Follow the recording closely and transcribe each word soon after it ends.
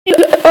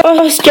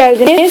hoş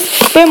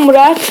geldiniz. Ben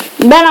Murat.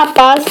 Ben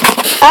Abbas.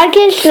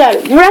 Arkadaşlar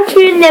Murat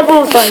bir ne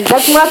bulsa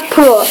oynayacak. Murat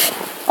Pro.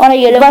 Ona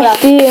göre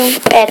Başlayayım. Murat.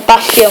 Evet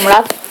başlıyor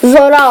Murat.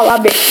 Zora al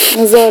abi.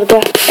 Zorda.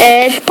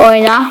 Evet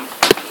oyna.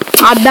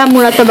 Abi ben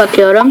Murat'a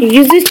bakıyorum.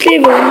 103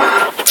 level.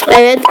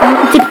 Evet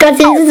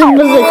dikkatinizi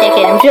hızlı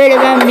çekelim.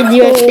 Şöyle ben bir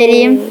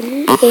göstereyim.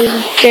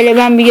 Şöyle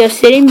ben bir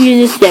göstereyim.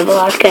 103 level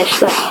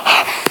arkadaşlar.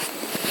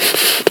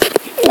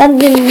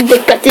 Hadi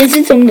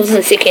dikkatinizi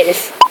hızlı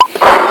çekeriz.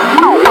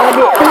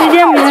 Abi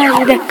koyacağım ya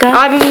bir dakika.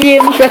 Abim diye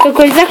mutlaka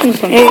koyacak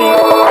mısın? Evet.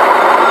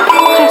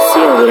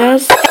 Kasıyor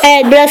biraz.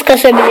 Evet biraz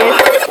kasabilir.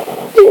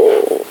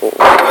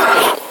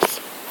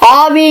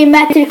 Abi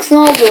Matrix ne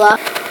oldu lan?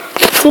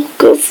 Çok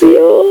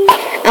kasıyor.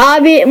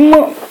 Abi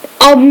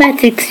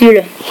Matrix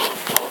yürü.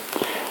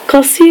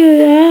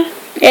 Kasıyor ya.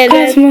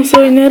 Evet. Kasmasa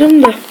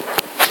oynarım da.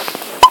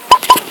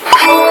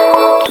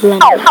 Lan.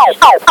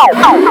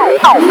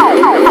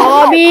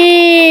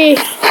 Abi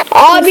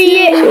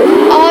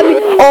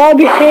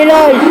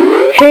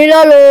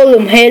helal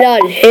oğlum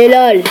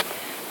helal.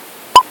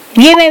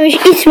 Yememiş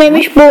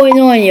içmemiş bu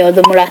oyunu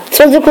oynuyordu Murat.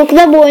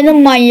 Çocuklukta bu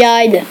oyunun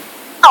manyağıydı.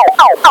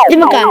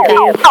 Değil mi kanka?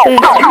 Evet.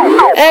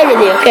 Öyle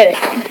diyor evet.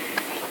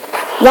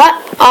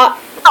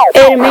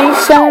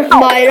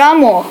 Ermenistan bayrağı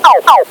mı o?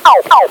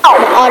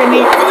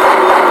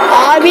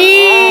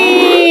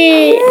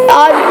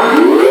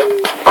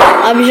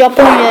 Abi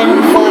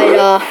Japonya'nın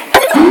bayrağı.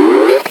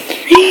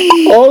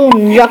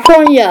 Oğlum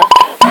Japonya.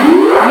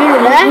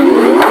 Yürü lan.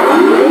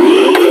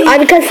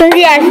 Abi kaçıncı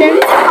yersin?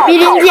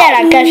 Birinci yer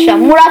arkadaşlar.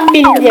 Murat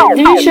birinci yer.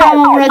 Division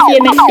ama Murat'ı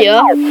yemek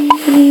istiyor.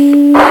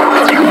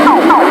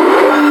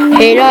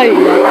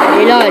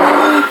 Helal.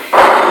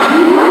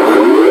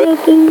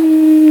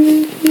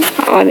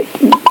 Abi.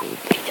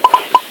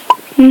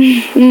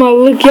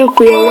 Mallık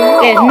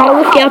yapmayalım. Evet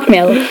mallık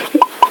yapmayalım.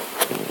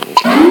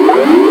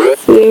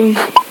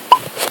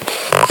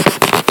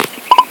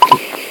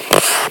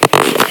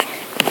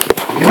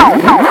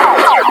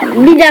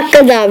 Bir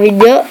dakika daha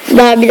video.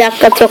 Daha bir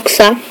dakika çok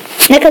kısa.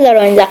 Ne kadar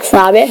oynayacaksın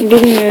abi?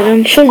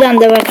 Bilmiyorum.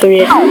 Şuradan da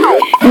bakabiliriz.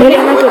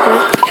 Ölene kadar.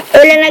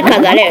 Ölene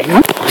kadar evet.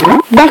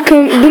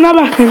 Bakın buna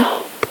bakın.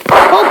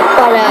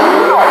 Hoppala.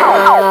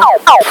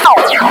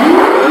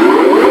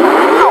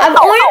 Abi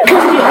oyun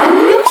kasıyor.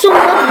 Yoksa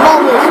Murat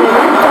vallahi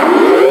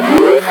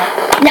söylüyorum.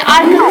 Ya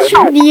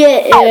arkadaşım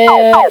diye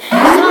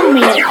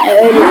sanmayın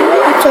öyle.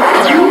 Çok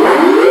güzel.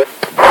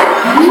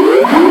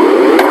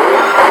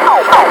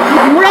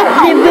 Murat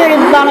diye böyle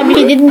bana bir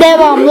şeydi.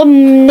 Devamlı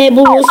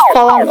Nebulus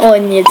falan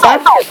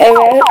oynayacak.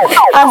 Evet.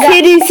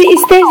 Serisi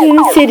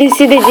isterseniz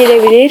serisi de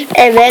gelebilir.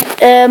 Evet.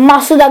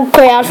 Masa da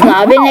koyarsın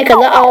abi. Ne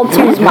kadar?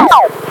 600 mas.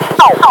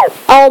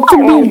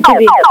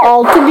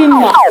 6000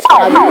 mas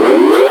abi.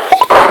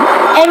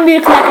 En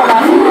büyük ne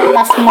kadar?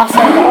 Nasıl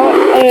masada?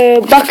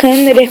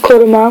 Bakın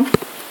rekoruma.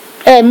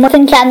 Evet,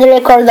 Murat'ın kendi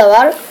rekoru da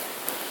var.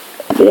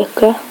 Bir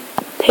dakika.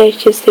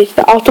 Herkes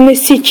seçti.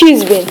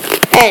 68.000.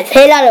 Evet,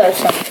 helal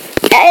olsun.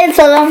 Evet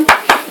oğlum.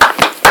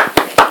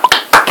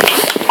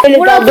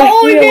 Murat'a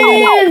oy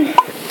verin.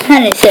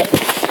 Neyse.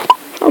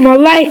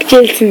 Ama like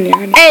gelsin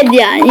yani. Evet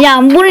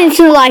yani bunun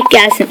için like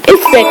gelsin.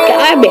 3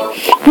 dakika abi.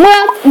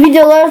 Murat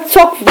videoları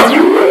çok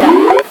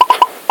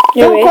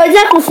Evet.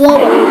 Koyacak mısın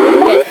oğlum?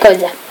 Evet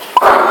koyacak.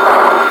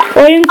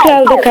 Oyun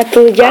Kralı da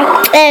katılacak.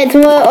 Evet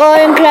bu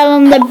oyun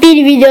kralında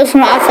bir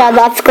videosunu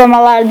aşağıda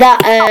açıklamalarda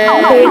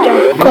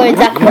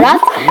koyacak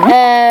Murat.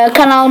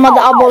 Kanalıma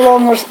da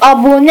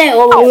abone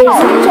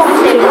olursanız çok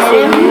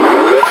sevinirim.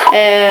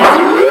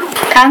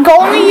 Kanka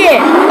onu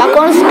ye. Bak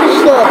onu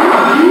sıkıştı o.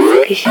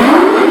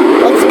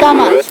 O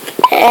çıkamaz.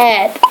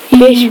 Evet.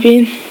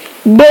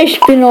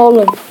 5000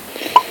 oğlum.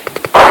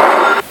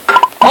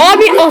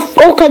 Abi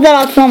o kadar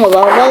atlamadı.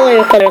 Vallahi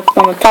o kadar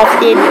atlamadı.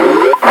 Tavsiye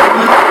ediyorum.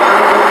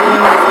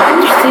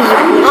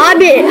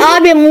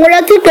 Abi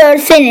Murat'ı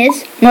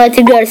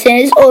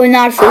görseniz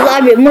oynarsınız.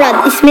 Abi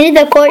Murat ismini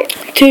de koy.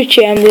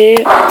 Türkiye'mde.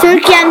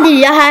 Türkiye'm değil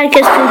ya.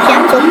 Herkes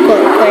Türkiye'm çok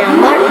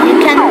koyan var.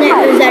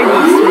 Kendine özel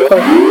bir isim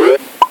koy.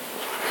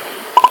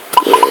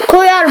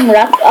 Koyar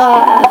Murat.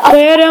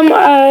 Koyarım.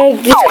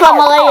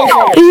 Açıklamalara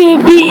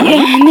yazarım.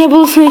 Bir ne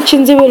bulsun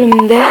ikinci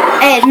bölümünde.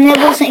 Evet ne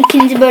bulsun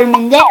ikinci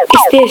bölümünde.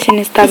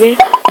 İsterseniz tabi.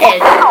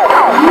 Evet.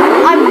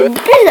 Abi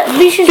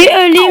bir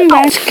öleyim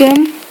ben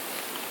aşkım.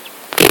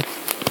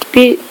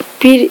 Bir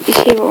şey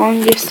var,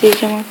 onu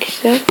göstereceğim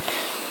arkadaşlar.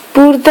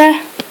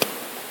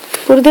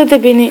 Burada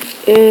da beni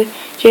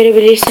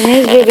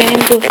görebilirsiniz ve benim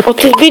bu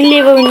 31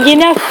 level'ın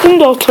yeni attım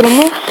da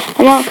oturumu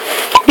ama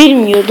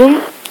bilmiyordum.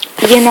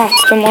 Yeni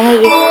açtım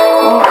ondan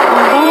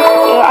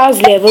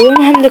az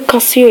level'ım hem de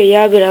kasıyor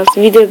ya biraz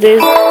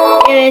videodayız.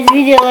 Evet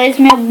videodayız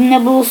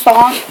ne bulursa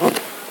falan.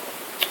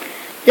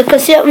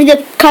 Kasıyor video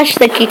kaç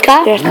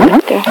dakika? 4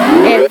 dakika.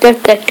 Evet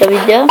 4 dakika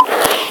video.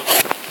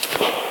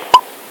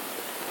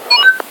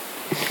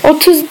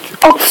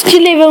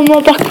 32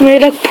 level'ıma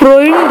bakmayarak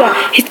pro'yum da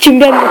hiç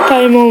kimden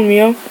time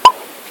olmuyor.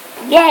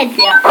 Gel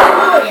ya.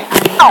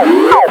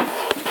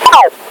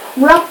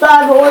 Murat da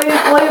abi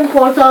oyun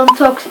portalını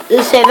çok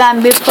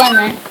seven bir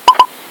fanı.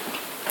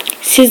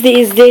 Siz de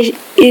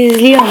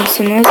izliyor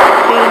musunuz?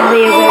 Yorumda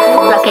yazarsınız.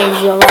 Mutlaka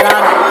izliyorlar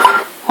abi.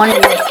 O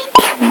ne demek?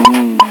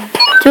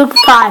 Türk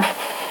time.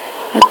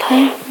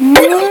 Hatay.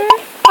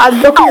 Abi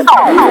 8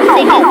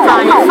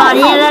 saniye.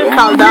 Saniyeler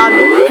kaldı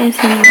abi.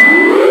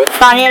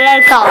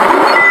 Saniyeler kaldı.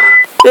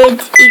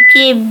 3,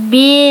 2,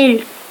 1,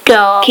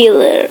 go.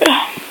 Killer.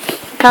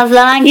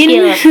 Kazanan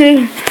killer.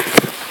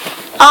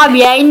 Abi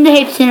yayında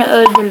hepsini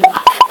öldürdüm.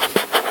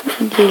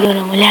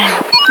 Diyorum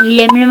ulan.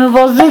 Yeminimi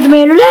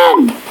bozdurmayın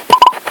ulan.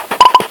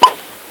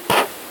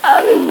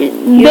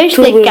 5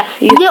 dakika.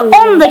 Bir de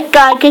 10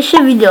 dakika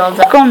arkadaşlar video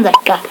olacak. 10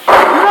 dakika.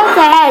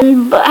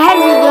 Zaten her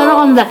videonu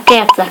 10 dakika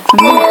yapacaksın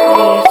değil mi?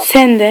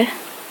 Sen de.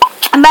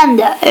 Ben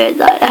de evet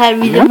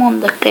her videomu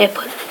 10 dakika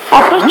yaparım.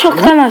 Abla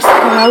çoktan açtı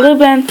kanalı,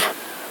 ben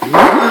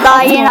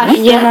Daha yeni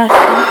açtım. yeni açtım.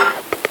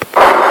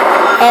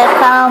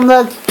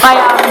 Kanalımda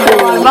bayağı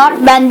videolar var.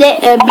 Ben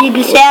de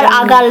bilgisayar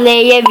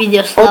agarleye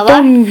videosu da var.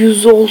 Adam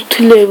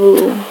 106 level.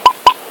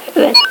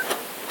 Evet.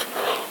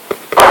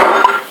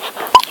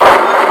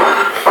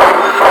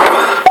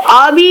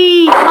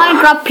 Abi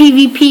Minecraft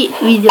PvP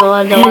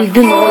videoları da var.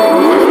 Öldün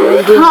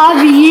oğlum.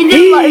 Abi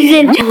yedim var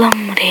üzerim. Yalan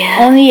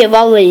buraya. Onu ye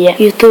vallahi ye.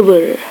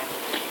 YouTuber.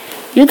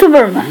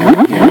 YouTuber mı?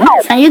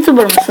 Sen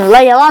YouTuber mısın? La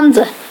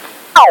yalancı.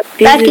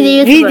 Belki de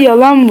YouTuber. Video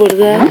lan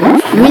burada.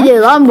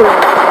 Video lan bu.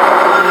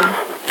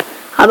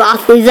 Abi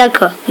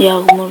atlayacak o.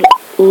 Yağmur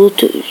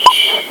Ulutuş.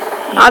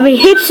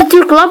 Abi hepsi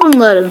Türk la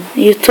bunların.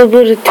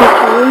 YouTuber Türk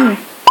olur mu?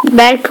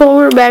 Belki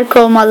olur belki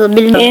olmaz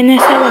bilmiyorum.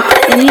 Enes'e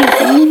bak.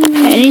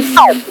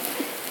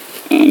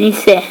 En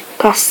iyisi.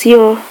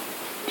 Kasıyor.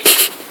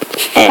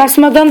 Evet.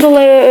 Kasmadan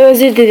dolayı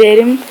özür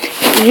dilerim.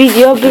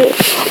 Video bir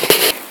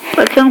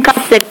Bakın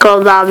kaç dakika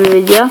oldu abi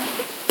video.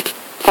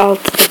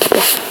 6 dakika.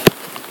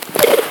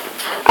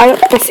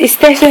 Ayaktas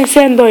istersen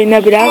sen de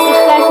oyna biraz.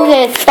 İsterseniz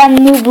evet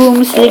ben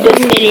noob'luğumu size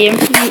göstereyim.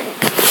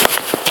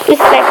 3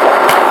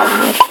 dakika.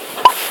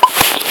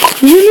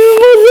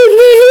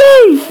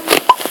 Yürüyorum.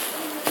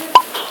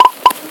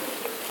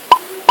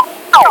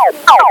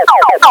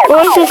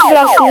 Oyun sesi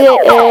biraz size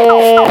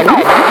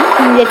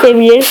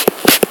dinletebilir.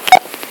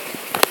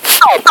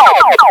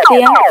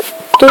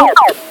 Dur.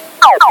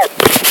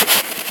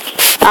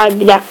 Abi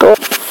bir dakika.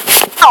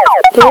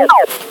 Dur.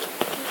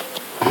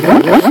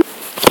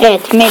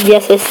 Evet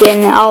medya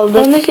seslerini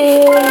aldık. Onu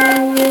şey...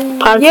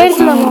 Parçası.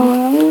 Yersin ama.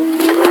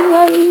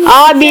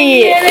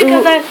 Abi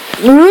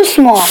Rus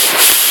mu?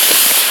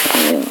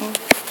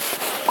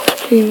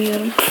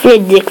 Bilmiyorum. Küfür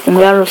edeceksin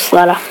ya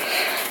Ruslara.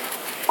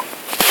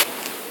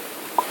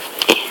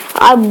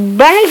 Abi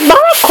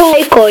bana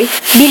kolay koy.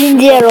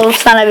 Birinci yer olur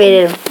sana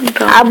veririm.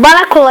 Tamam. Abi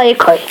bana kolay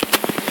koy.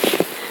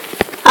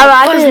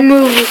 Abi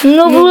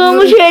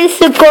noob'luğumu şöyle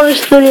size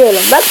konuşturuyorum.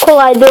 Ben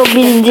kolay da o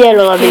birinci yer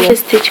olabilir.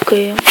 Testi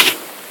çıkıyor.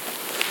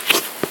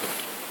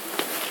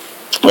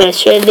 Evet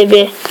şöyle de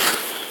bir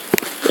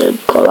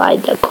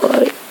kolay da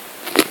koy.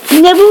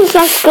 Ne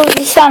bulursan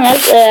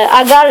sıkıldıysanız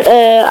agar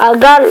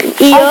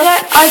iyi.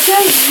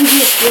 Agar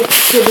video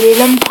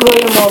çekebilirim.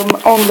 Pro'yum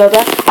onda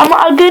da. Ama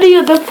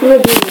Agar'ı da Pro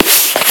değil.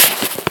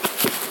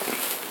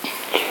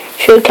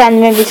 Şöyle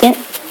kendime bir şey.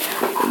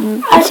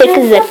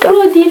 8 dakika.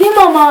 Pro değilim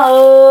ama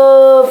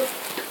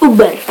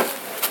Uber.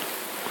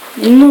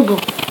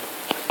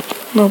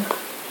 Noob.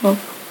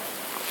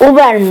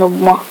 Uber noob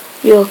mu?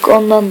 Yok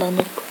ondan da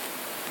noob.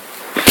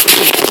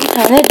 Bir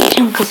tane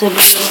dişim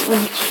kızabiliyor.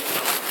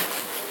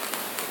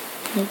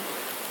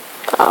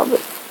 Abi.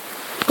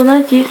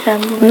 Buna değil sen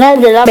bunu.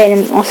 Nerede lan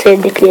benim o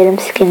sevdiklerim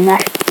skinler?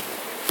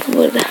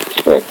 Burada.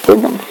 Evet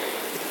burada mı?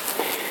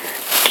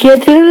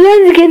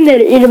 Getirilen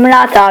skinleri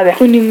Illuminati abi.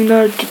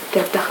 Illuminati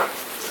dedi.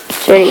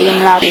 Şöyle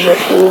Illuminati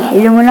göstereyim.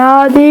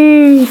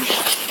 Illuminati.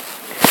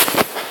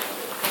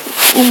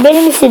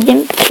 Benim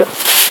istediğim şu.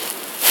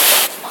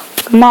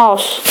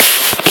 Mouse.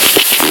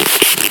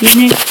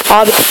 Yine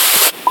Abi.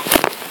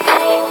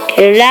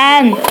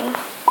 Lan.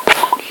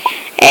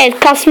 Evet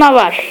kasma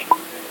var.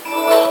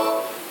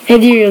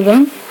 Ne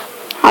diyordun?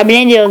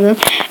 Abi ne diyordun?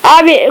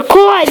 Abi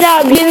kolay da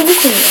abi.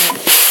 Birincisin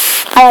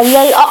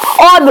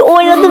Abi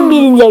oynadım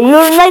birinci.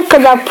 Yorum ne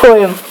kadar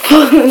proyum.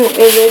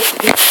 evet.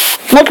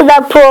 Ne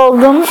kadar pro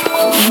oldum.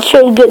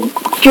 Şöyle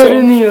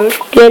Görünüyor.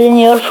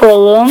 görünüyor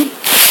proluğum.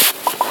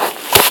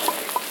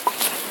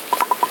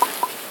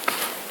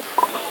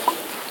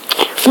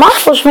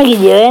 Maç hoşuma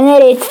gidiyor. Ya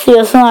nereye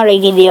tutuyorsun oraya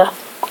gidiyor.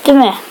 Değil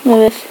mi?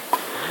 Evet.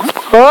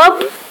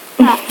 Hop.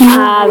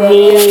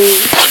 Abi.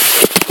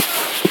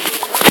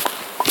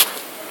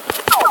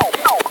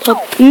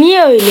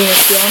 Niye öyle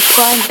yapıyorsun?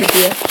 Falan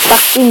gidiyor. Bak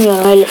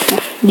bilmiyorum öylesine.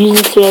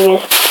 Düzlük sürebilir.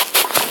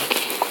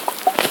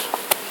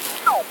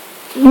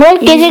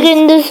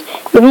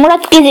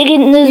 Murat gece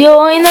gündüz. Yo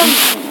oynam.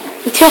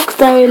 Çok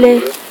da öyle.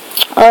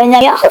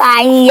 Oynamıyor.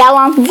 Ay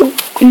yalancı.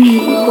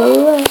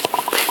 Vallahi.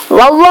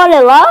 Vallahi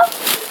ne la?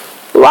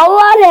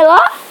 Vallahi ne la?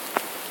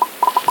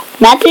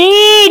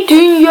 Matrix.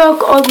 Dünya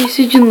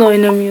adresicinde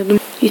oynamıyordum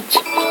hiç.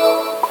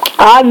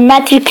 Abi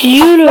Matrix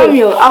yürü.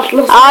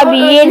 Abi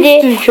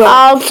 7,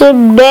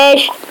 6,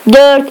 5,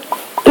 4,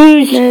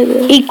 3,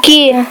 Nerede?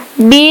 2,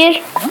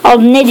 1.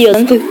 Abi ne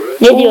diyordun?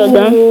 Ne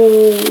diyordun?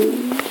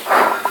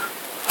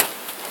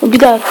 Bir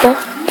dakika.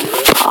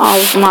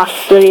 Ağzıma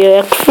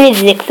sürüyor. Küfür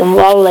edecektim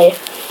vallahi.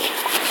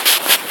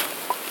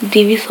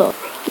 Divi sor.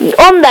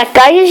 10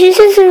 dakika.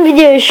 Yaşasın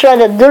videoyu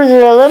şurada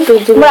durduralım.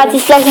 Murat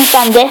istersen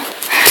sen de.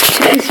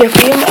 Çıkış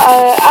yapayım.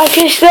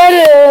 Arkadaşlar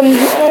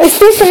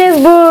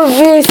isterseniz bu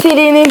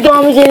serinin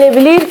devamı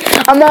gelebilir.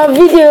 Ama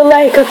videoya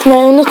like atmayı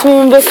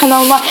unutmayın ve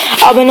kanalıma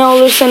abone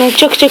olursanız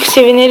çok çok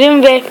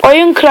sevinirim. Ve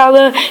Oyun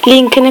Kralı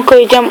linkini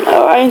koyacağım.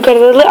 Oyun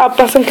Kralı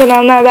Abbas'ın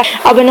kanalına da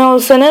abone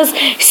olursanız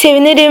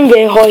sevinirim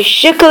ve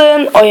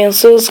hoşçakalın.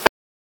 Oyunsuz